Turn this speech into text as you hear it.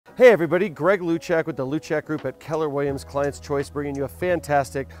Hey everybody, Greg Luczak with the Luczak Group at Keller Williams Client's Choice, bringing you a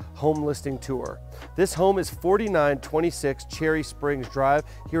fantastic home listing tour. This home is 4926 Cherry Springs Drive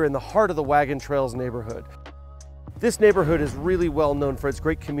here in the heart of the Wagon Trails neighborhood. This neighborhood is really well known for its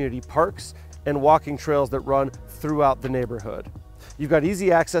great community parks and walking trails that run throughout the neighborhood. You've got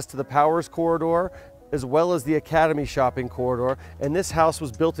easy access to the Powers Corridor as well as the Academy Shopping Corridor, and this house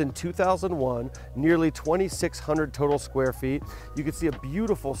was built in 2001, nearly 2,600 total square feet. You can see a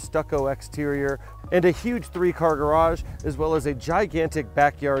beautiful stucco exterior and a huge 3-car garage, as well as a gigantic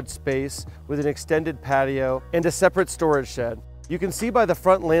backyard space with an extended patio and a separate storage shed. You can see by the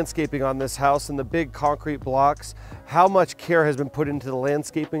front landscaping on this house and the big concrete blocks how much care has been put into the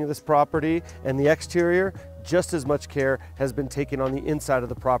landscaping of this property, and the exterior, just as much care has been taken on the inside of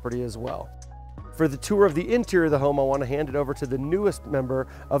the property as well. For the tour of the interior of the home, I want to hand it over to the newest member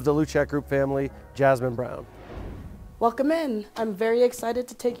of the Luczak Group family, Jasmine Brown. Welcome in. I'm very excited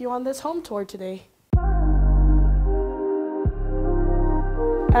to take you on this home tour today.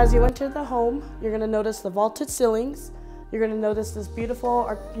 As you enter the home, you're going to notice the vaulted ceilings, you're going to notice this beautiful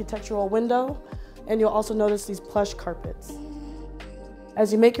architectural window, and you'll also notice these plush carpets.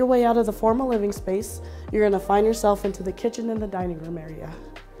 As you make your way out of the formal living space, you're going to find yourself into the kitchen and the dining room area.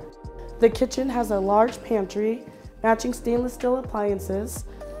 The kitchen has a large pantry, matching stainless steel appliances,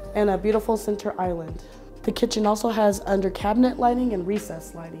 and a beautiful center island. The kitchen also has under cabinet lighting and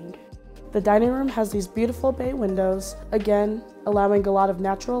recess lighting. The dining room has these beautiful bay windows, again, allowing a lot of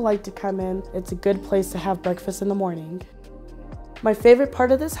natural light to come in. It's a good place to have breakfast in the morning. My favorite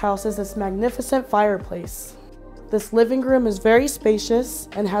part of this house is this magnificent fireplace. This living room is very spacious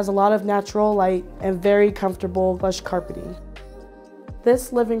and has a lot of natural light and very comfortable plush carpeting.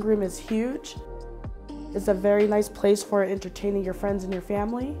 This living room is huge. It's a very nice place for entertaining your friends and your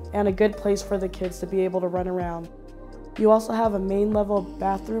family, and a good place for the kids to be able to run around. You also have a main level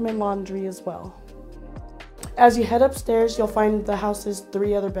bathroom and laundry as well. As you head upstairs, you'll find the house's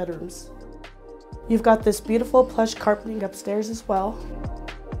 3 other bedrooms. You've got this beautiful plush carpeting upstairs as well.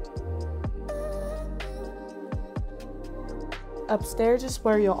 Upstairs is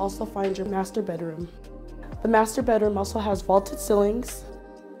where you'll also find your master bedroom. The master bedroom also has vaulted ceilings,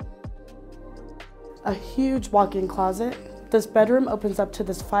 a huge walk-in closet. This bedroom opens up to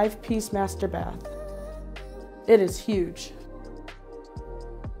this 5-piece master bath. It is huge.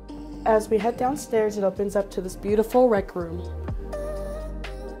 As we head downstairs, it opens up to this beautiful rec room.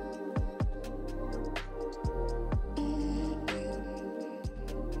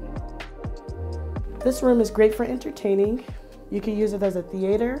 This room is great for entertaining. You can use it as a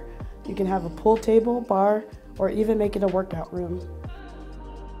theater. You can have a pool table, bar, or even make it a workout room.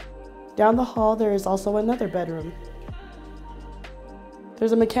 Down the hall, there is also another bedroom.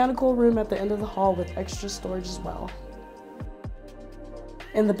 There's a mechanical room at the end of the hall with extra storage as well.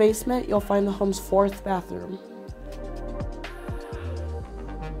 In the basement, you'll find the home's 4th bathroom.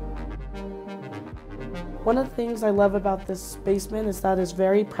 One of the things I love about this basement is that it's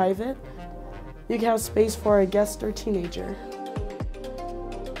very private. You can have space for a guest or teenager.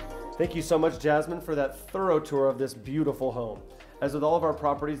 Thank you so much, Jasmine, for that thorough tour of this beautiful home. As with all of our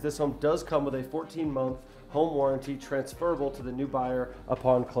properties, this home does come with a 14-month home warranty transferable to the new buyer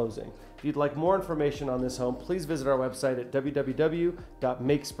upon closing. If you'd like more information on this home, please visit our website at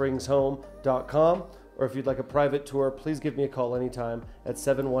www.makespringshome.com, or if you'd like a private tour, please give me a call anytime at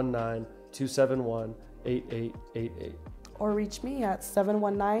 719-271-8888. Or reach me at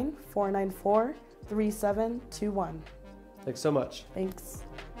 719-494-3721. Thanks so much. Thanks.